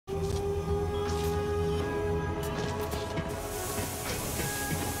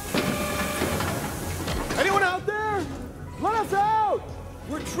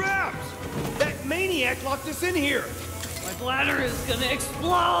maniac locked us in here? My bladder is gonna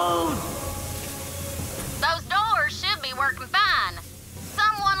explode! Those doors should be working fine.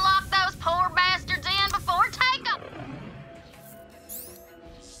 Someone locked those poor bastards in before takeoff.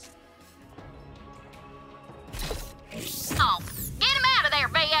 Oh, get him out of there,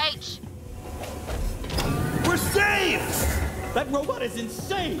 BH! We're safe! That robot is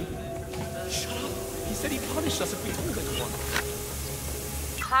insane! Shut up! He said he'd punish us if we told anyone.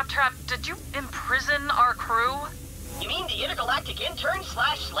 Claptrap, did you imprison our crew? You mean the intergalactic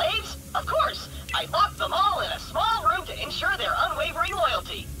interns/slaves? Of course! I locked them all in a small room to ensure their unwavering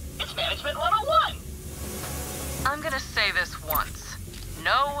loyalty. It's Management 101! I'm gonna say this once.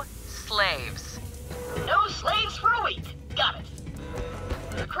 No slaves. No slaves for a week. Got it.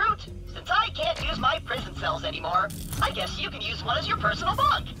 Recruit, since I can't use my prison cells anymore, I guess you can use one as your personal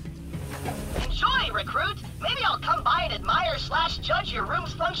bunk. Enjoy, Recruit. Maybe I'll come by and admire/judge your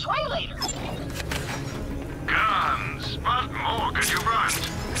room's feng shui later. Guns! What more could you want?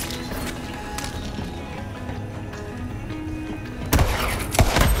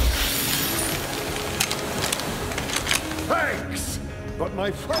 Thanks! But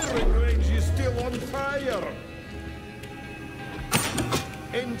my firing range is still on fire!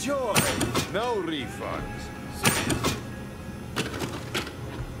 Enjoy! No refunds.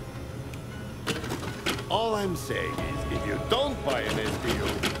 All I'm saying is, if you don't buy an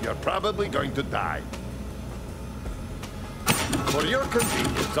SDU, you're probably going to die. For your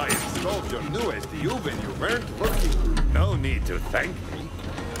convenience, I installed your new SDU when you weren't looking. No need to thank me.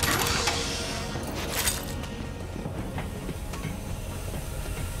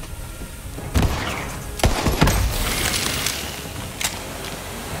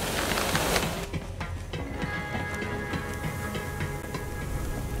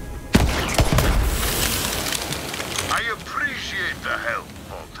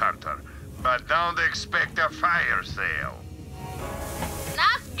 But don't expect a fire sale.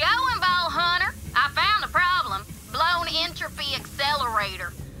 Nice going, Ball Hunter. I found the problem. Blown entropy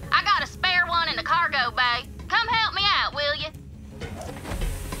accelerator. I got a spare one in the cargo bay. Come help me out, will you?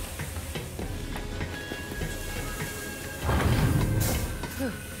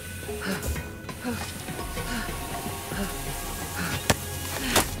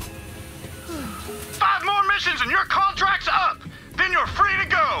 Five more missions and your contract's up! Then you're free to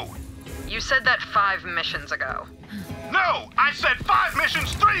go! You said that 5 missions ago. No! I said 5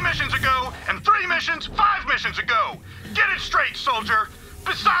 missions 3 missions ago, and 3 missions 5 missions ago! Get it straight, soldier!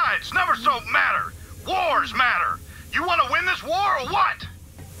 Besides, numbers don't matter. Wars matter. You want to win this war or what?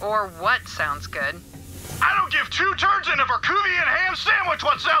 Or what sounds good? I don't give 2 turds in a Verkuvian ham sandwich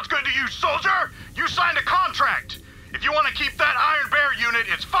what sounds good to you, soldier! You signed a contract. If you want to keep that Iron Bear unit,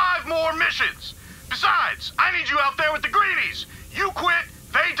 it's 5 more missions. Besides, I need you out there with the greenies. You quit,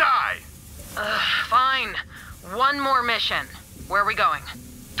 they die. Fine. 1 more mission. Where are we going?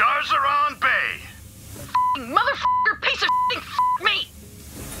 Darzaron Bay. F***ing motherfucker piece of f***ing f*** me!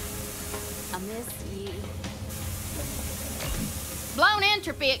 I miss you. Blown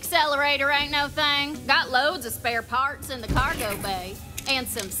entropy accelerator ain't no thing. Got loads of spare parts in the cargo bay. And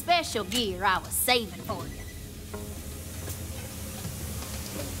some special gear I was saving for you.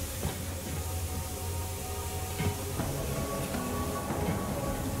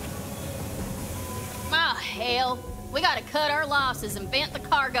 Oh, hell. We gotta cut our losses and vent the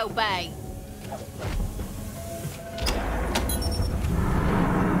cargo bay.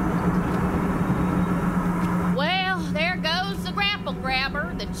 Well, there goes the grapple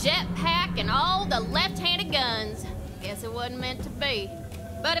grabber, the jetpack, and all the left-handed guns. Guess it wasn't meant to be.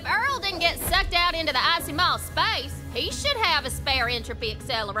 But if Earl didn't get sucked out into the icy mall space, he should have a spare entropy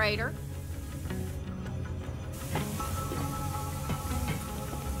accelerator.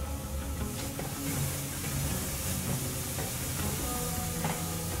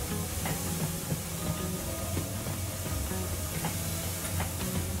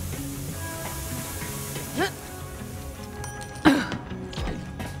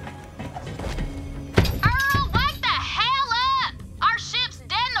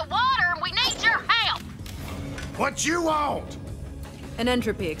 What you want? An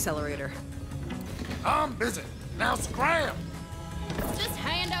entropy accelerator. I'm busy. Now scram! Just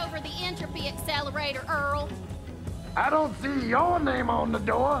hand over the entropy accelerator, Earl. I don't see your name on the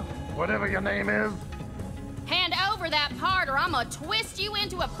door, whatever your name is. Hand over that part or I'm gonna twist you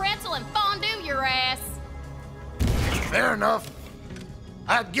into a pretzel and fondue your ass. Fair enough.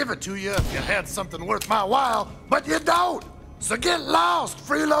 I'd give it to you if you had something worth my while, but you don't! So get lost,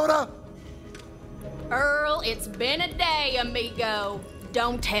 freeloader! Earl, it's been a day, amigo.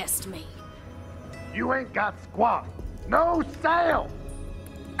 Don't test me. You ain't got squat. No sale!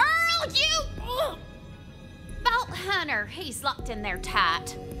 Earl, you... Hunter, he's locked in there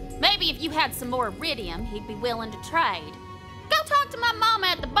tight. Maybe if you had some more iridium, he'd be willing to trade. Go talk to my mama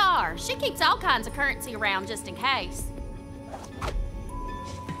at the bar. She keeps all kinds of currency around just in case.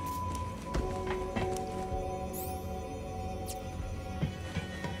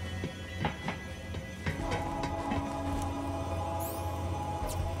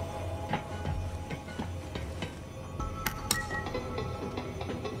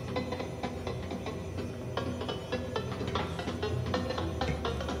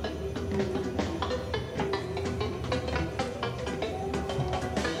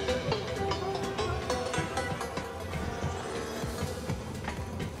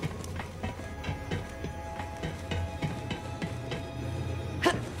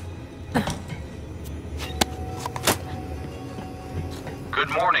 Good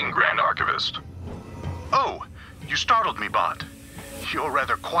morning, Grand Archivist. Oh, you startled me, Bot. You're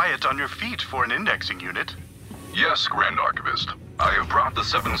rather quiet on your feet for an indexing unit. Yes, Grand Archivist. I have brought the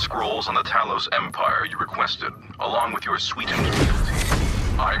 7 scrolls on the Talos Empire you requested, along with your sweetened milk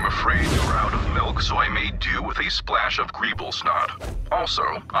tea. I'm afraid you're out of milk, so I made do with a splash of Greeble snot. Also,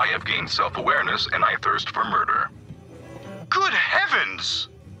 I have gained self-awareness and I thirst for murder. Good heavens!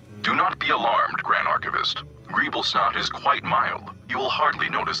 Do not be alarmed, Grand Archivist. Greeble snot is quite mild. You will hardly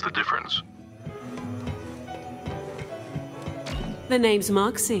notice the difference. The name's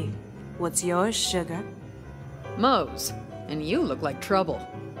Moxie. What's yours, sugar? Mose, and you look like trouble.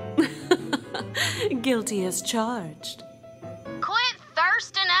 Guilty as charged. Quit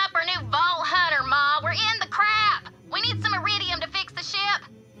thirsting up our new Vault Hunter, Ma. We're in the crap. We need some iridium to fix the ship.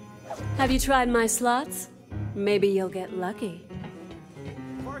 Have you tried my slots? Maybe you'll get lucky.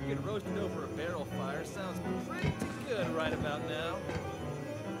 Parkin roasted over a barrel fire sounds pretty good right about now.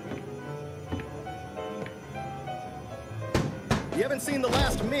 You haven't seen the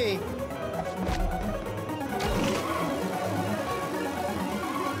last of me.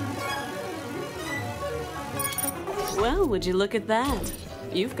 Well, would you look at that?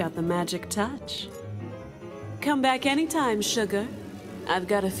 You've got the magic touch. Come back anytime, sugar. I've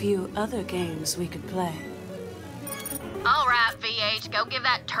got a few other games we could play. All right, VH, go give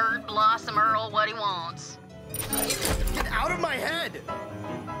that turd Blossom Earl what he wants. Get out of my head!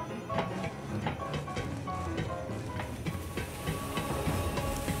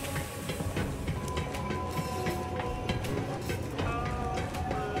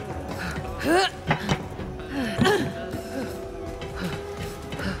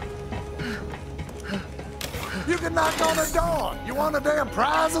 You can knock on the door. You want a damn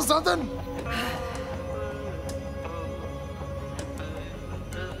prize or something?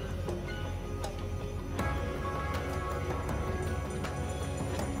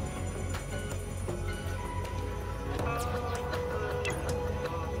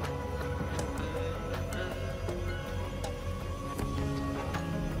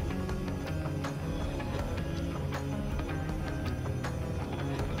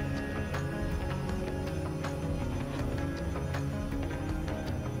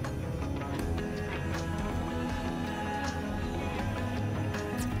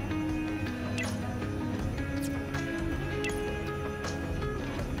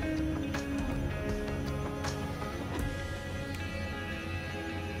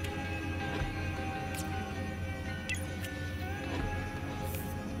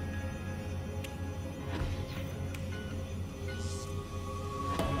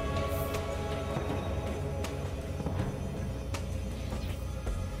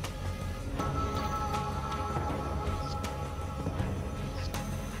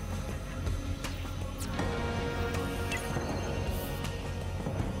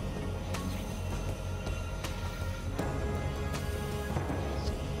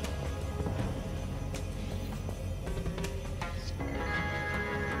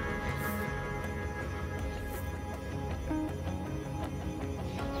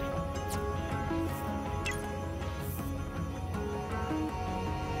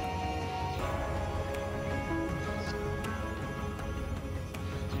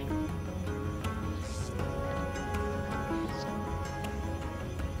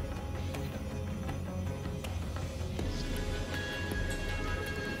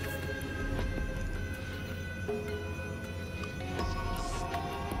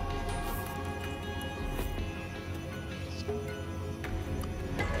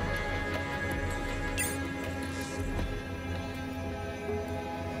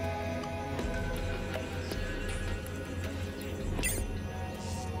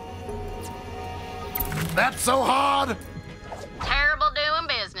 That's so hard? Terrible doing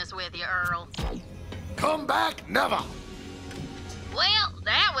business with you, Earl. Come back, never. Well,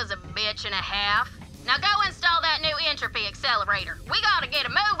 that was a bitch and a half. Now go install that that new entropy accelerator. We gotta get a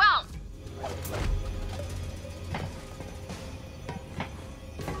move on.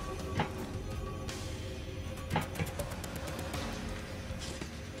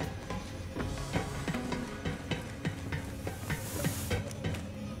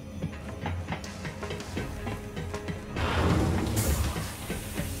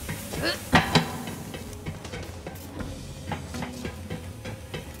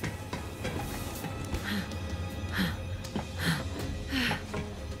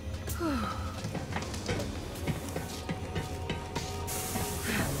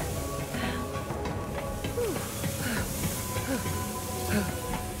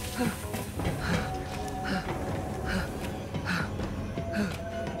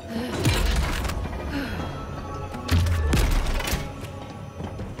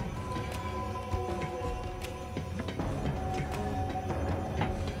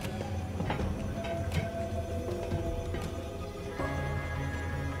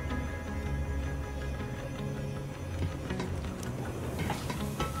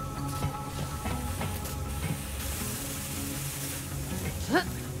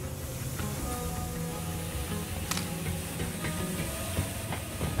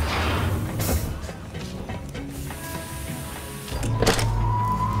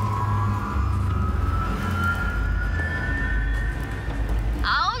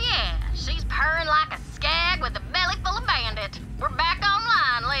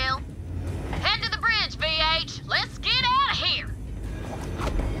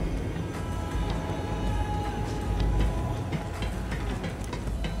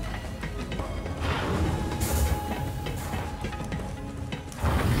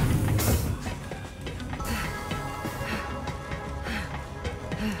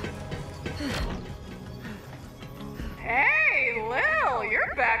 Hey, Lil,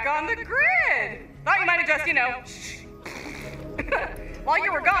 you're back on the grid. Thought you might have just, While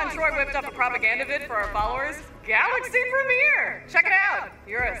you were gone, Troy whipped up a propaganda vid for our followers. Galaxy premiere! Check it out.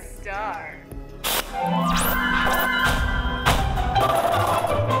 You're a star.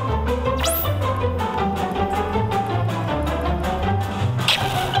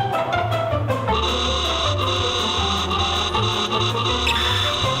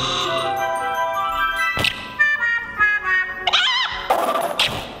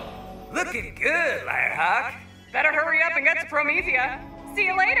 Looking good, Firehawk. Better hurry up and get to Promethea. See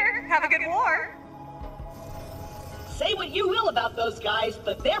you later. Have a good war. Say what you will about those guys,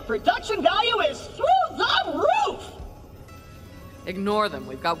 but their production value is through the roof! Ignore them.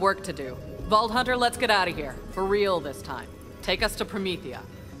 We've got work to do. Vault Hunter, let's get out of here. For real this time. Take us to Promethea.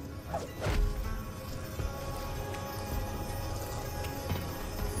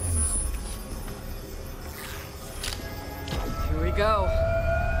 Here we go.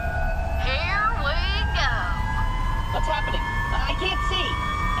 Here we go. What's happening? I can't see.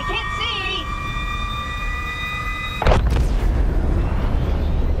 I can't see!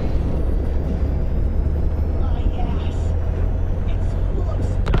 My ass. It's full of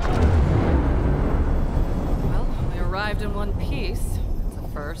stuff. Well, we arrived in one piece. That's a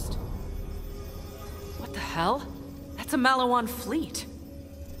first. What the hell? That's a Malawan fleet.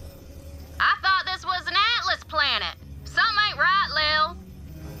 I thought this was an Atlas planet. Something ain't right, Lil.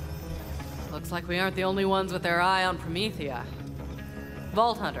 Looks like we aren't the only ones with their eye on Promethea.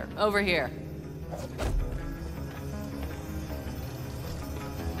 Vault Hunter, over here.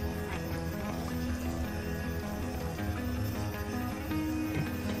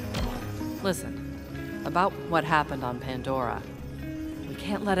 Listen, about what happened on Pandora. We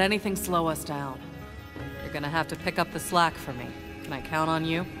can't let anything slow us down. You're gonna have to pick up the slack for me. Can I count on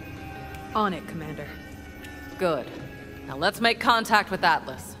you? On it, Commander. Good. Now let's make contact with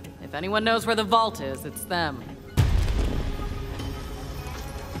Atlas. If anyone knows where the vault is, it's them.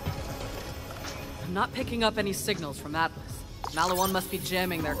 I'm not picking up any signals from Atlas. Malawan must be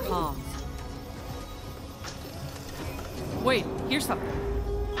jamming their comms. Wait, here's something.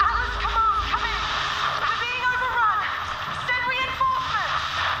 Atlas, come on, come in! We're being overrun! Send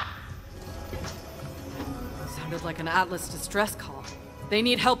reinforcements! Sounded like an Atlas distress call. They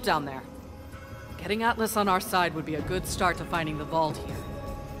need help down there. Getting Atlas on our side would be a good start to finding the vault here.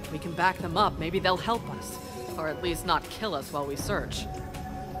 If we can back them up, maybe they'll help us. Or at least not kill us while we search.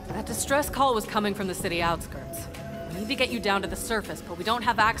 That distress call was coming from the city outskirts. We need to get you down to the surface, but we don't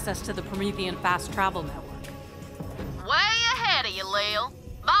have access to the Promethean fast travel network. Way ahead of you, Lil.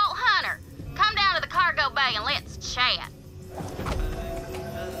 Vault Hunter, come down to the cargo bay and let's chat.